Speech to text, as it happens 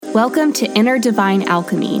Welcome to Inner Divine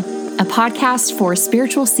Alchemy, a podcast for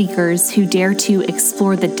spiritual seekers who dare to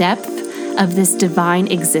explore the depth of this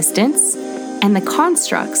divine existence and the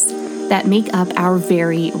constructs that make up our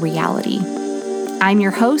very reality. I'm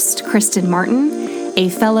your host, Kristen Martin, a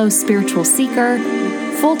fellow spiritual seeker,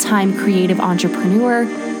 full-time creative entrepreneur,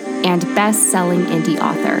 and best-selling indie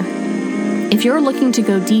author. If you're looking to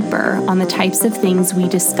go deeper on the types of things we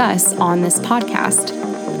discuss on this podcast,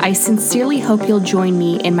 I sincerely hope you'll join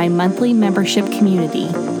me in my monthly membership community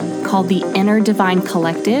called the Inner Divine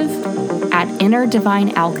Collective at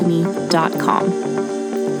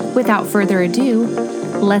innerdivinealchemy.com. Without further ado,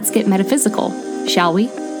 let's get metaphysical, shall we?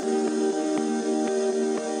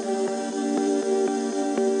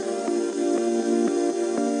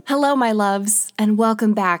 Hello, my loves, and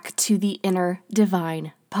welcome back to the Inner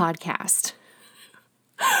Divine Podcast.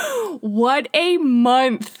 What a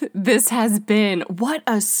month this has been. What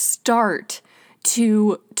a start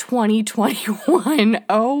to 2021.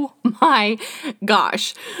 Oh my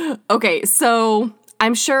gosh. Okay, so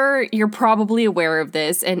I'm sure you're probably aware of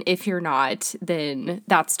this, and if you're not, then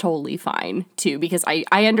that's totally fine too, because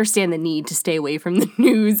I understand the need to stay away from the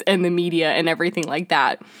news and the media and everything like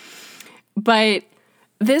that. But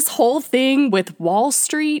this whole thing with Wall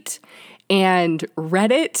Street and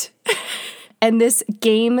Reddit and this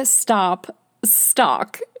GameStop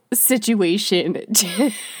stock situation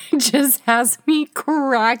just has me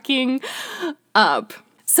cracking up.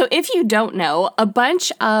 So if you don't know, a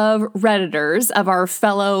bunch of Redditors of our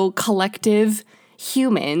fellow collective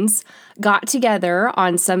humans got together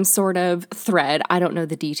on some sort of thread. I don't know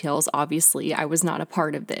the details, obviously. I was not a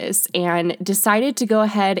part of this, and decided to go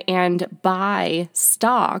ahead and buy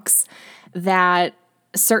stocks that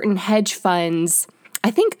certain hedge funds,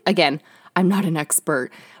 I think, again, I'm not an expert,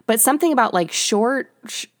 but something about like short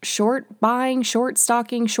buying, short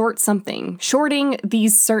stocking, short something, shorting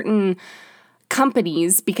these certain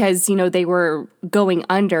companies because, you know, they were going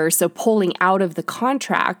under, so pulling out of the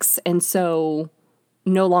contracts and so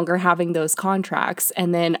no longer having those contracts.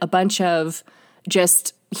 And then a bunch of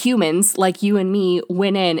just humans like you and me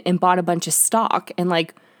went in and bought a bunch of stock, and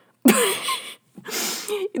like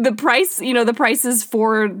the prices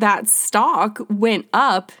for that stock went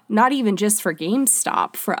up, not even just for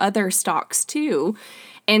GameStop, for other stocks too.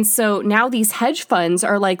 And so now these hedge funds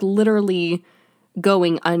are like literally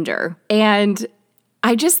going under. And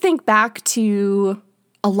I just think back to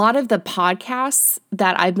a lot of the podcasts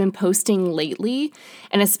that I've been posting lately,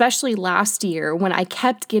 and especially last year when I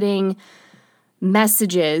kept getting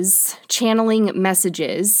messages, channeling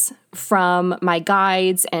messages from my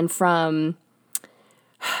guides and from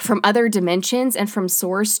other dimensions and from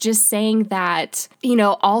source, just saying that, you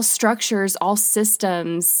know, all structures, all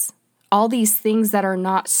systems, all these things that are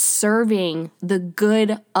not serving the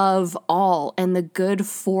good of all and the good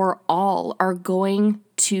for all are going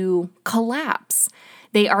to collapse.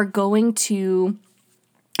 They are going to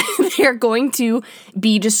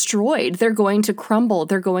be destroyed. They're going to crumble.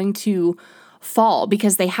 They're going to fall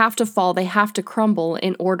because they have to fall. They have to crumble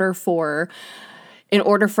in order for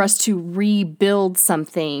us to rebuild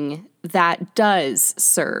something that does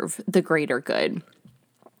serve the greater good.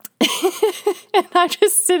 And I'm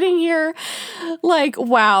just sitting here like,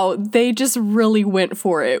 wow, they just really went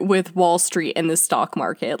for it with Wall Street and the stock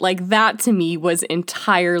market. Like, that to me was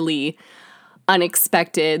entirely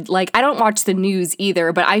unexpected. Like, I don't watch the news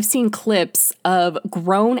either, but I've seen clips of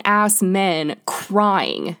grown-ass men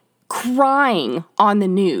crying on the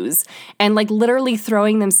news and like literally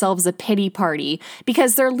throwing themselves a pity party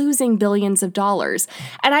because they're losing billions of dollars.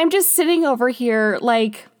 And I'm just sitting over here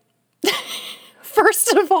like,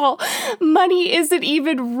 first of all, money isn't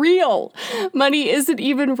even real. Money isn't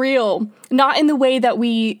even real. Not in the way that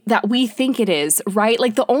we think it is, right?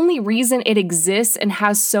 Like, the only reason it exists and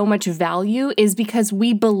has so much value is because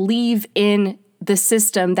we believe in the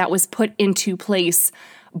system that was put into place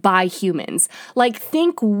by humans. Like,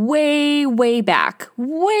 think way back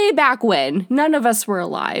when none of us were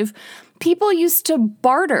alive. People used to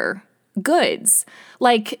barter goods.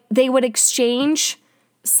 Like, they would exchange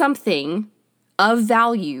something of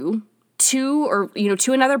value to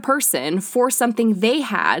another person for something they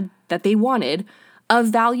had that they wanted of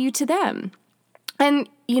value to them. And,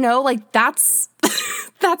 you know, like, that's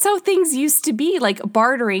how things used to be, like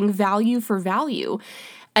bartering value for value.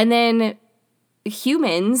 And then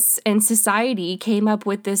humans and society came up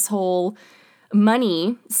with this whole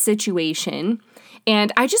money situation.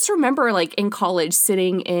 And I just remember, like, in college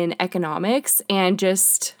sitting in economics and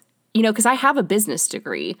just, you know, because I have a business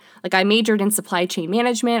degree. Like, I majored in supply chain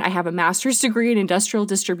management. I have a master's degree in industrial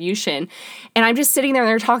distribution. And I'm just sitting there and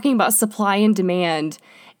they're talking about supply and demand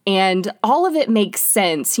And all of it makes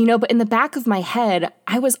sense, but in the back of my head,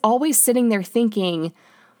 I was always sitting there thinking,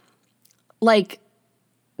 like,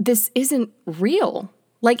 this isn't real.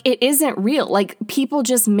 Like, it isn't real. Like, people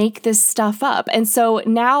just make this stuff up. And so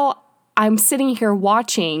now I'm sitting here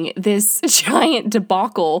watching this giant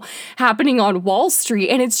debacle happening on Wall Street,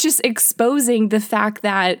 and it's just exposing the fact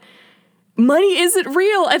that money isn't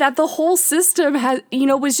real and that the whole system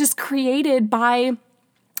was just created by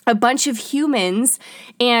a bunch of humans,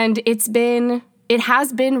 and it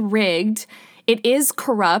has been rigged. It is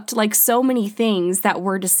corrupt, like so many things that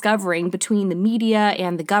we're discovering between the media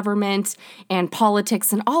and the government and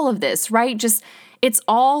politics and all of this, right? Just, it's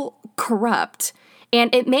all corrupt.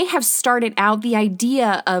 And it may have started out, the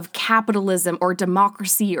idea of capitalism or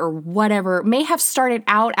democracy or whatever may have started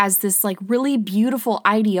out as this like really beautiful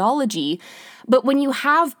ideology. But when you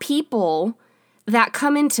have people that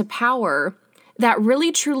come into power that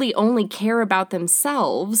really truly only care about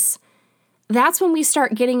themselves, that's when we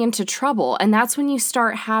start getting into trouble. And that's when you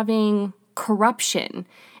start having corruption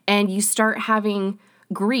and you start having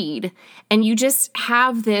greed, and you just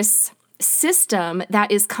have this system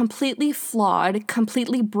that is completely flawed,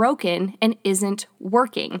 completely broken, and isn't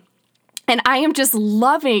working. And I am just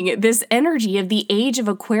loving this energy of the age of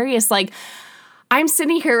Aquarius. Like, I'm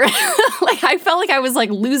sitting here, like, I felt like I was like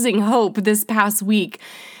losing hope this past week,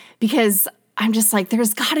 because I'm just like,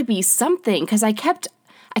 there's got to be something. Because I kept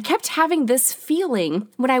having this feeling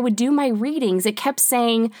when I would do my readings. It kept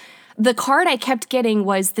saying, the card I kept getting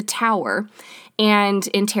was the Tower, and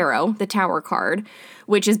in tarot, the Tower card,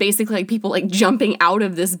 which is basically like people like jumping out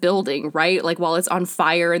of this building, right? Like while it's on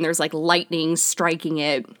fire and there's like lightning striking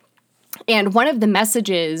it. And one of the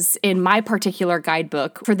messages in my particular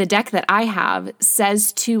guidebook for the deck that I have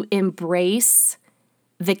says to embrace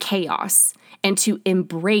the chaos and to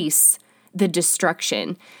embrace the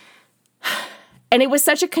destruction. And it was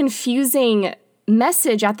such a confusing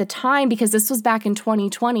message at the time, because this was back in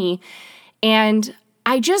 2020. And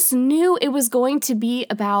I just knew it was going to be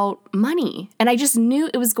about money. And I just knew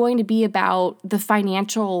it was going to be about the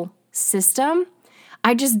financial system.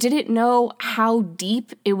 I just didn't know how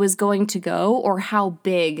deep it was going to go or how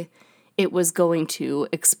big it was going to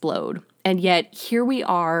explode. And yet here we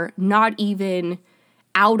are, not even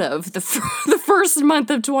out of the first month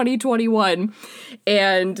of 2021.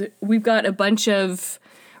 And we've got a bunch of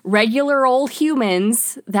regular old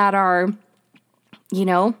humans that are,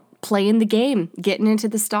 playing the game, getting into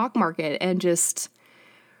the stock market and just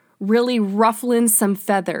really ruffling some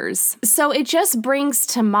feathers. So it just brings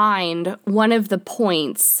to mind one of the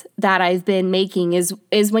points that I've been making is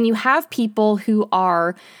when you have people who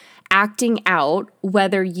are acting out,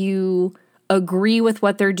 whether you agree with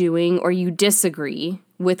what they're doing or you disagree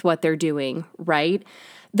with what they're doing, right?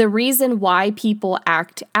 The reason why people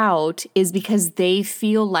act out is because they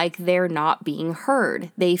feel like they're not being heard.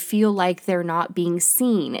 They feel like they're not being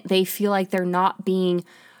seen. They feel like they're not being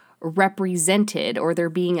represented, or they're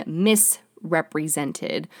being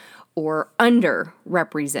misrepresented or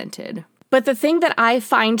underrepresented. But the thing that I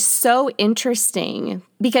find so interesting,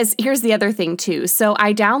 because here's the other thing too. So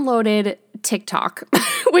I downloaded TikTok,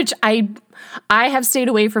 which I have stayed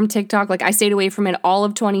away from TikTok. Like, I stayed away from it all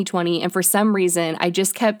of 2020. And for some reason, I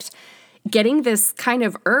just kept getting this kind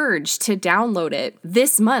of urge to download it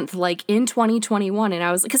this month, like in 2021. And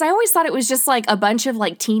I was, because I always thought it was just like a bunch of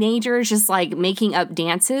like teenagers just like making up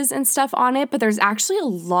dances and stuff on it. But there's actually a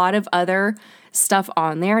lot of other stuff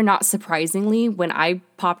on there. Not surprisingly, when I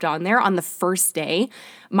popped on there on the first day,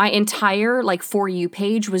 my entire like For You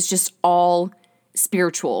page was just all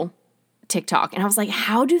spiritual TikTok. And I was like,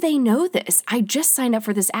 how do they know this? I just signed up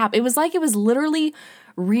for this app. It was like it was literally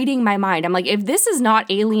reading my mind. I'm like, if this is not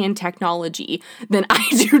alien technology, then I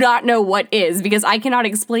do not know what is, because I cannot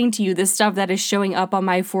explain to you this stuff that is showing up on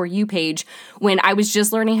my For You page when I was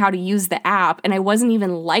just learning how to use the app and I wasn't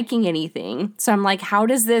even liking anything. So I'm like, how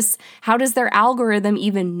does their algorithm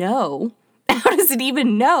even know? How does it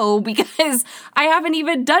even know? Because I haven't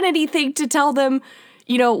even done anything to tell them,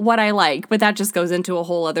 what I like. But that just goes into a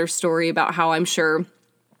whole other story about how I'm sure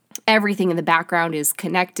everything in the background is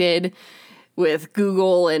connected with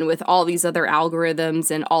Google and with all these other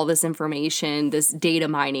algorithms and all this information, this data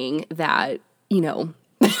mining that,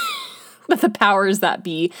 that the powers that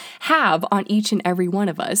be have on each and every one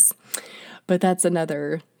of us. But that's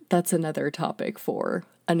another topic for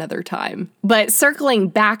another time. But circling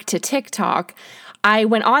back to TikTok, I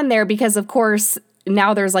went on there because, of course,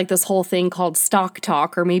 now there's like this whole thing called Stock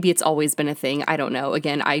Talk, or maybe it's always been a thing. I don't know.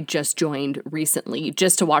 Again, I just joined recently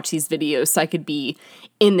just to watch these videos so I could be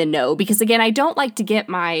in the know. Because again, I don't like to get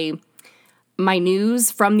my my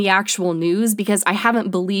news from the actual news because I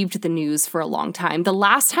haven't believed the news for a long time. The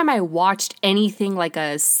last time I watched anything like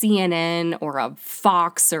a CNN or a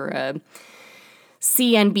Fox or a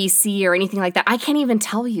CNBC or anything like that, I can't even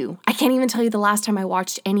tell you. I can't even tell you the last time I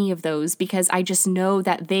watched any of those because I just know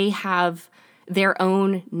that they have their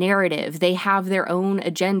own narrative. They have their own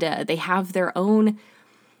agenda. They have their own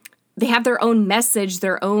message,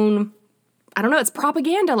 their own, I don't know, it's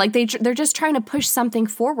propaganda. Like they're just trying to push something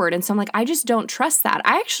forward. And so I'm like, I just don't trust that.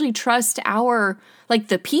 I actually trust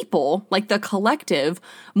the people, like the collective,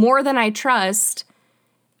 more than I trust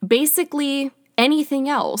basically anything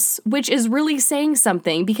else, which is really saying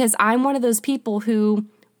something because I'm one of those people who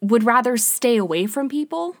would rather stay away from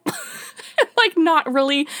people, like not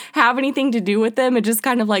really have anything to do with them and just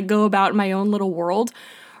kind of like go about my own little world,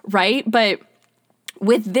 right? But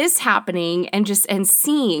with this happening and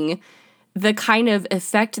seeing the kind of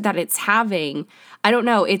effect that it's having, I don't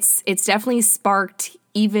know, it's definitely sparked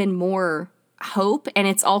even more hope, and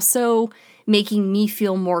it's also making me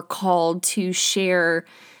feel more called to share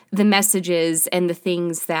the messages and the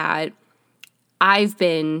things that I've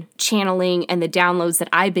been channeling and the downloads that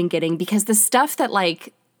I've been getting, because the stuff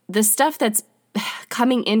that's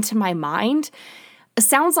coming into my mind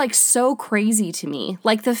sounds like so crazy to me.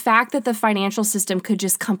 Like the fact that the financial system could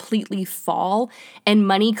just completely fall and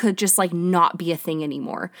money could just like not be a thing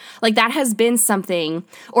anymore. Like that has been something,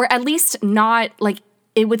 or at least not like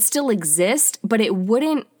it would still exist, but it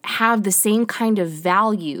wouldn't have the same kind of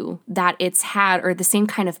value that it's had or the same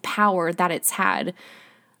kind of power that it's had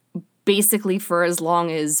basically for as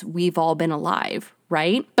long as we've all been alive,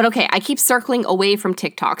 right? But okay, I keep circling away from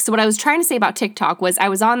TikTok. So what I was trying to say about TikTok was I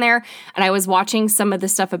was on there and I was watching some of the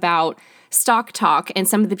stuff about Stock Talk and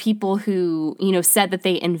some of the people who, said that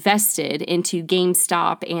they invested into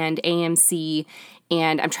GameStop and AMC,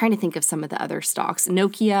 and I'm trying to think of some of the other stocks.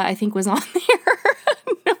 Nokia, I think, was on there.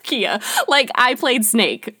 Nokia. Like, I played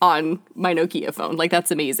Snake on my Nokia phone. Like,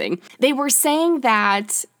 that's amazing. They were saying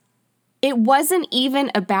that it wasn't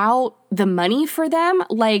even about the money for them.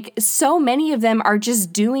 Like, so many of them are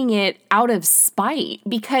just doing it out of spite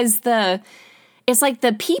because it's like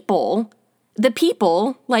the people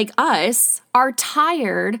like us are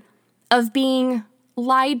tired of being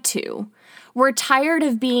lied to. We're tired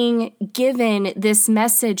of being given this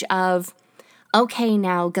message of, okay,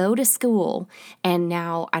 now go to school. And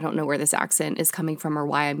now I don't know where this accent is coming from or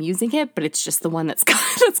why I'm using it, but it's just the one that's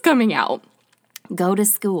coming out. Go to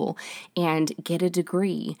school and get a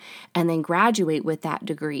degree and then graduate with that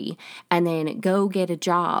degree and then go get a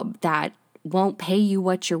job that won't pay you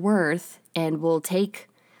what you're worth and will take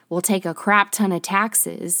a crap ton of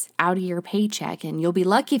taxes out of your paycheck, and you'll be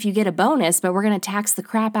lucky if you get a bonus, but we're going to tax the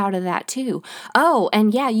crap out of that too. Oh,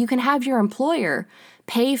 and yeah, you can have your employer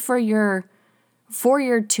pay for your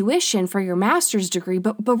tuition for your master's degree,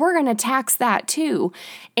 but we're going to tax that too.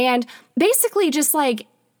 And basically just like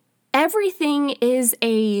everything is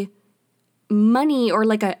a money or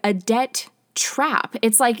like a debt trap.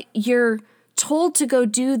 It's like you're told to go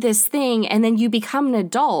do this thing and then you become an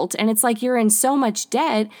adult and it's like you're in so much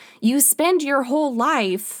debt. You spend your whole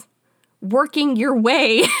life working your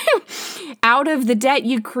way out of the debt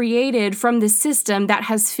you created from the system that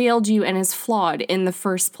has failed you and is flawed in the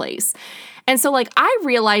first place. And so like I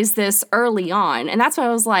realized this early on, and that's why I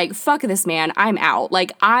was like, fuck this, man, I'm out.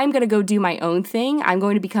 Like I'm going to go do my own thing. I'm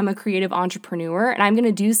going to become a creative entrepreneur and I'm going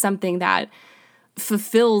to do something that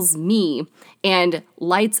fulfills me and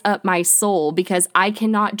lights up my soul, because I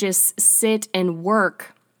cannot just sit and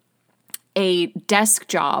work a desk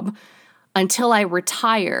job until I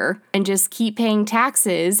retire and just keep paying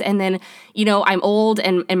taxes. And then, I'm old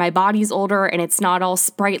and my body's older and it's not all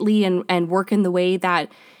sprightly and working the way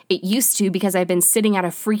that it used to because I've been sitting at a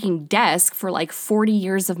freaking desk for like 40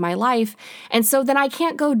 years of my life. And so then I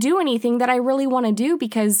can't go do anything that I really want to do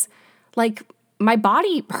because like my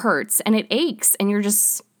body hurts and it aches and you're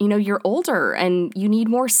just, you're older and you need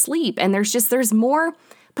more sleep. And there's more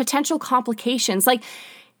potential complications. Like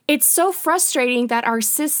it's so frustrating that our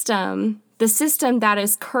system, the system that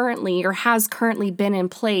is currently or has currently been in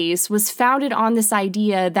place, was founded on this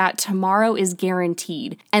idea that tomorrow is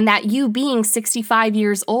guaranteed and that you being 65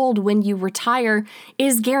 years old when you retire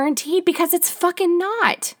is guaranteed, because it's fucking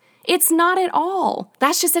not. It's not at all.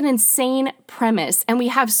 That's just an insane premise. And we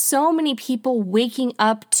have so many people waking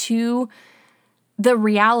up to the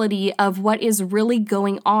reality of what is really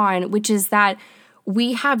going on, which is that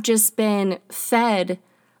we have just been fed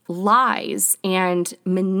lies and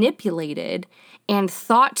manipulated and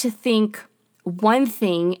thought to think one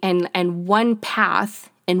thing and one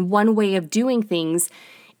path and one way of doing things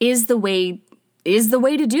is the way is the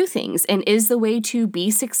way to do things and is the way to be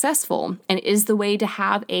successful and is the way to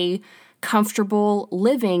have a comfortable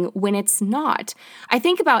living when it's not. I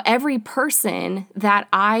think about every person that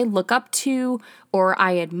I look up to or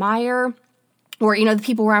I admire, or, the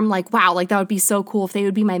people where I'm like, wow, like that would be so cool if they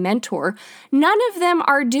would be my mentor. None of them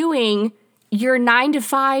are doing your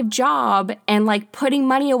 9-to-5 job and like putting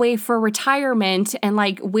money away for retirement and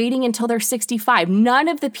like waiting until they're 65. None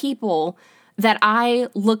of the people that I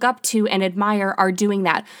look up to and admire are doing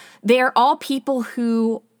that. They are all people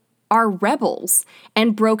who are rebels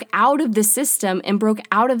and broke out of the system and broke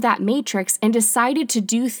out of that matrix and decided to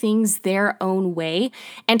do things their own way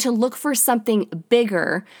and to look for something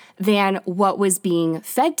bigger than what was being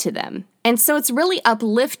fed to them. And so it's really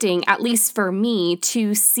uplifting, at least for me,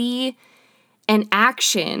 to see an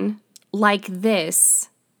action like this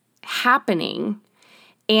happening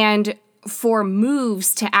and for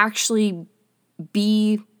moves to actually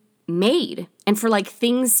be made and for like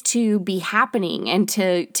things to be happening and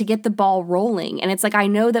to get the ball rolling. And it's like, I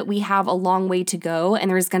know that we have a long way to go and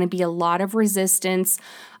there's going to be a lot of resistance,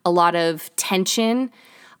 a lot of tension,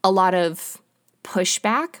 a lot of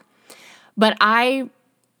pushback. But I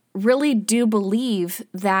really do believe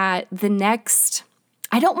that the next,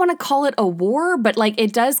 I don't want to call it a war, but like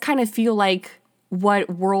it does kind of feel like what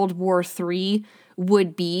World War III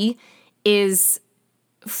would be is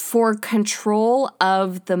for control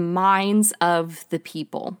of the minds of the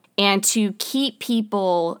people and to keep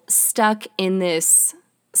people stuck in this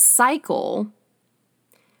cycle,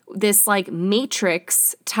 this like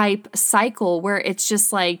matrix type cycle where it's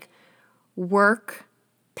just like work,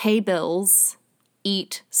 pay bills,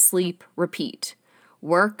 eat, sleep, repeat.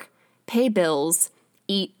 Work, pay bills,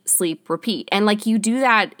 eat, sleep, repeat. And like you do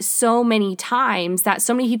that so many times that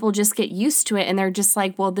so many people just get used to it and they're just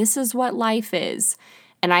like, well, this is what life is.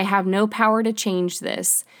 And I have no power to change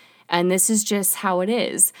this. And this is just how it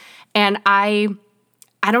is. And I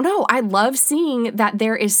don't know. I love seeing that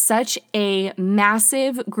there is such a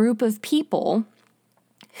massive group of people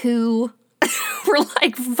who were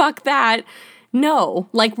like, fuck that. No,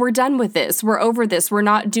 like we're done with this. We're over this. We're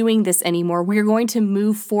not doing this anymore. We're going to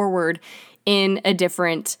move forward in a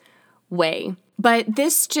different way. But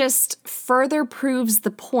this just further proves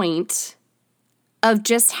the point of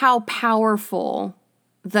just how powerful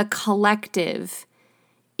the collective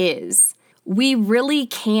is. We really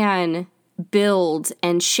can build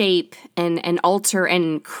and shape and alter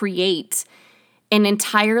and create an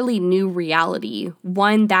entirely new reality,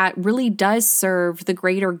 one that really does serve the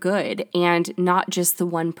greater good and not just the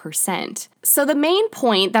 1%. So the main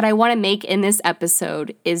point that I want to make in this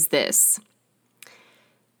episode is this.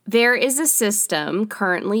 There is a system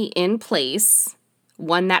currently in place,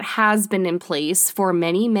 one that has been in place for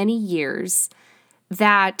many, many years,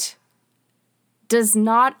 that does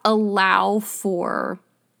not allow for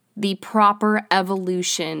the proper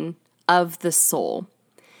evolution of the soul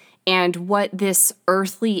and what this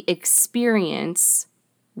earthly experience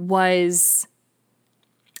was,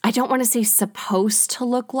 I don't want to say supposed to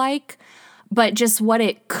look like, but just what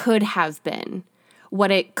it could have been, what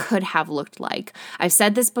it could have looked like. I've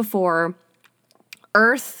said this before,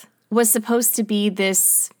 Earth was supposed to be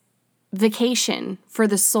this vacation for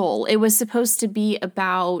the soul. It was supposed to be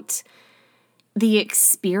about the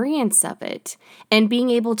experience of it and being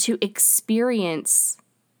able to experience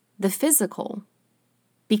the physical,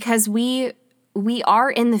 because we are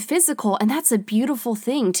in the physical, and that's a beautiful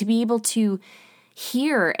thing to be able to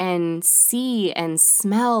hear and see and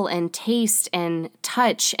smell and taste and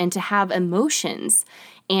touch and to have emotions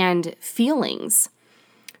and feelings.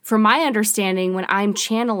 From my understanding, when I'm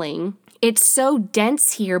channeling, it's so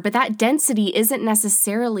dense here, but that density isn't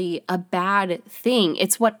necessarily a bad thing.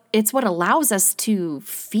 It's what allows us to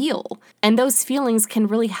feel. And those feelings can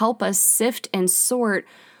really help us sift and sort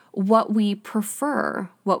what we prefer,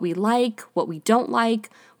 what we like, what we don't like,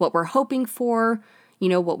 what we're hoping for,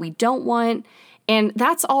 what we don't want. And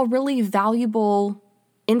that's all really valuable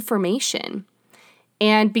information.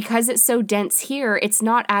 And because it's so dense here, it's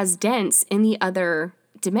not as dense in the other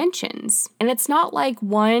dimensions. And it's not like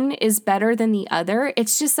one is better than the other.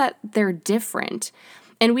 It's just that they're different.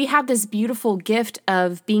 And we have this beautiful gift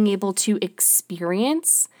of being able to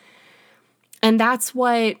experience. And that's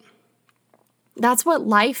what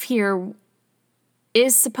life here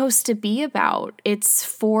is supposed to be about. It's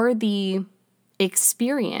for the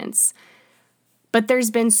experience. But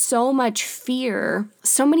there's been so much fear,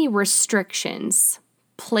 so many restrictions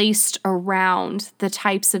placed around the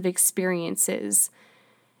types of experiences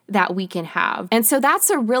that we can have. And so that's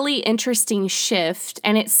a really interesting shift,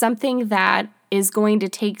 and it's something that is going to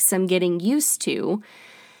take some getting used to,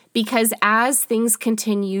 because as things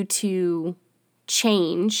continue to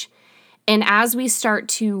change, and as we start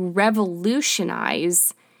to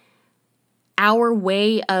revolutionize our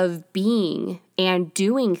way of being and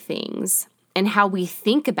doing things and how we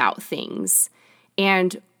think about things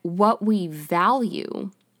and what we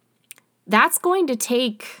value, that's going to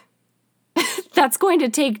take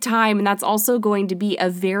time, and that's also going to be a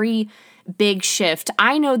very big shift.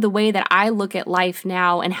 I know the way that I look at life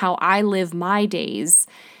now and how I live my days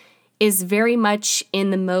is very much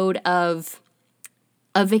in the mode of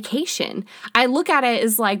a vacation. I look at it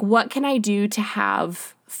as like, what can I do to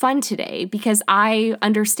have fun today? Because I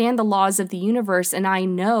understand the laws of the universe, and I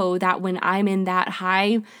know that when I'm in that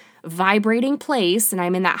high vibrating place and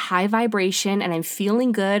I'm in that high vibration and I'm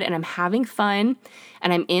feeling good and I'm having fun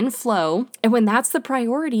and I'm in flow, and when that's the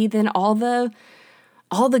priority, then all the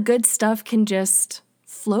good stuff can just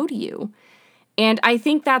flow to you. And I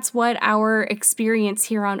think that's what our experience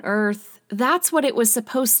here on Earth, that's what it was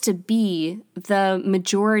supposed to be the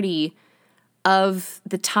majority of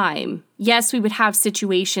the time. Yes, we would have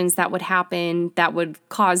situations that would happen that would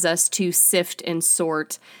cause us to sift and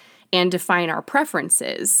sort and define our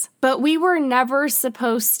preferences. But we were never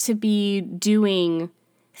supposed to be doing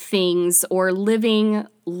things or living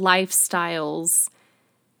lifestyles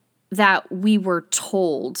that we were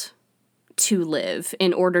told to live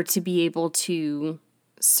in order to be able to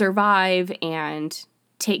survive and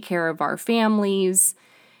take care of our families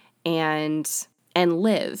and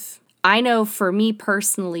live. I know for me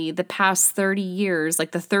personally, the past 30 years,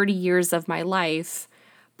 like the 30 years of my life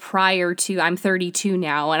prior to, I'm 32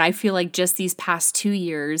 now, and I feel like just these past 2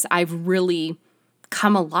 years, I've really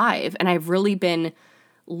come alive and I've really been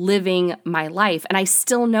living my life. And I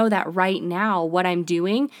still know that right now what I'm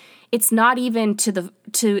doing, it's not even to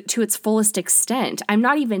its fullest extent. I'm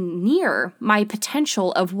not even near my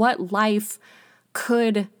potential of what life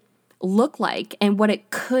could look like and what it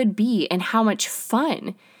could be and how much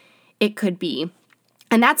fun it could be.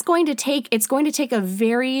 And it's going to take a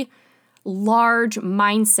very large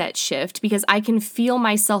mindset shift, because I can feel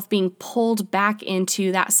myself being pulled back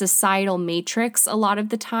into that societal matrix a lot of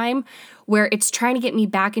the time, where it's trying to get me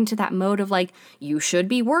back into that mode of like, you should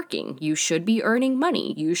be working, you should be earning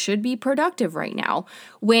money, you should be productive right now.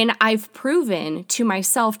 When I've proven to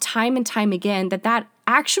myself time and time again that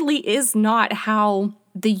actually is not how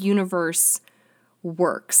the universe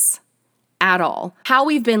works at all. How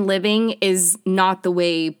we've been living is not the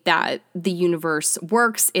way that the universe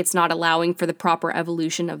works. It's not allowing for the proper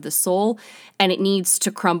evolution of the soul, and it needs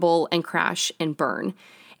to crumble and crash and burn.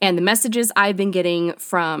 And the messages I've been getting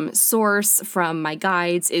from Source, from my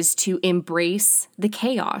guides, is to embrace the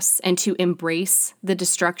chaos and to embrace the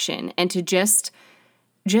destruction and to just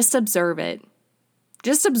observe it.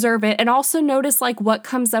 Just observe it, and also notice like what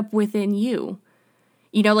comes up within you.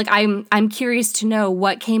 You know, like I'm curious to know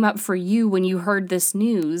what came up for you when you heard this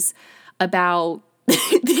news about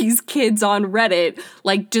these kids on Reddit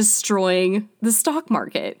like destroying the stock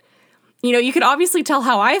market. You know, you could obviously tell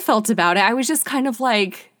how I felt about it. I was just kind of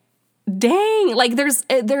like, dang, like there's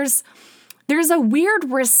a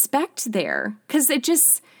weird respect there, because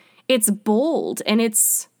it's bold and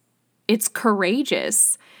it's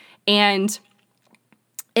courageous, and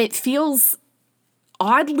it feels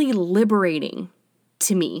oddly liberating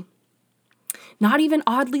to me. Not even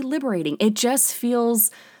oddly liberating. It just feels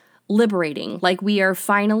liberating. Like we're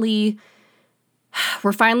finally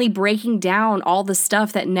breaking down all the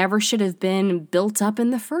stuff that never should have been built up in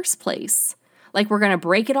the first place. Like we're going to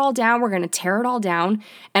break it all down, we're going to tear it all down,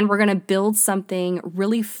 and we're going to build something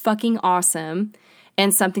really fucking awesome,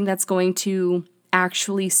 and something that's going to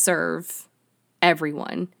actually serve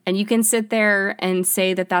everyone. And you can sit there and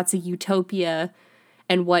say that that's a utopia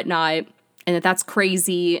and whatnot, and that's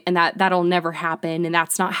crazy, and that'll never happen, and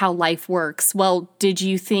that's not how life works. Well, did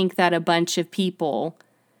you think that a bunch of people,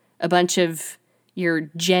 a bunch of your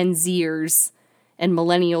Gen Zers and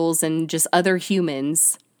millennials and just other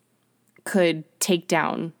humans could take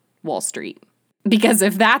down Wall Street? Because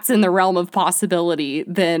if that's in the realm of possibility,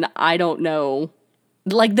 then I don't know.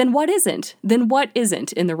 Like, then what isn't? Then what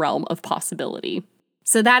isn't in the realm of possibility?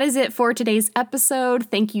 So that is it for today's episode.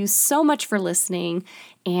 Thank you so much for listening,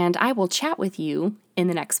 and I will chat with you in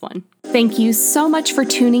the next one. Thank you so much for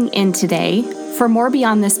tuning in today. For more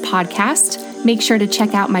beyond this podcast, make sure to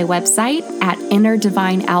check out my website at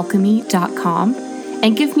innerdivinealchemy.com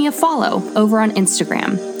and give me a follow over on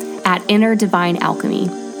Instagram at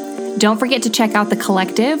innerdivinealchemy. Don't forget to check out the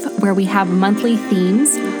collective, where we have monthly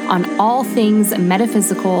themes on all things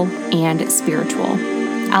metaphysical and spiritual.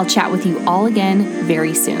 I'll chat with you all again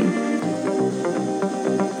very soon.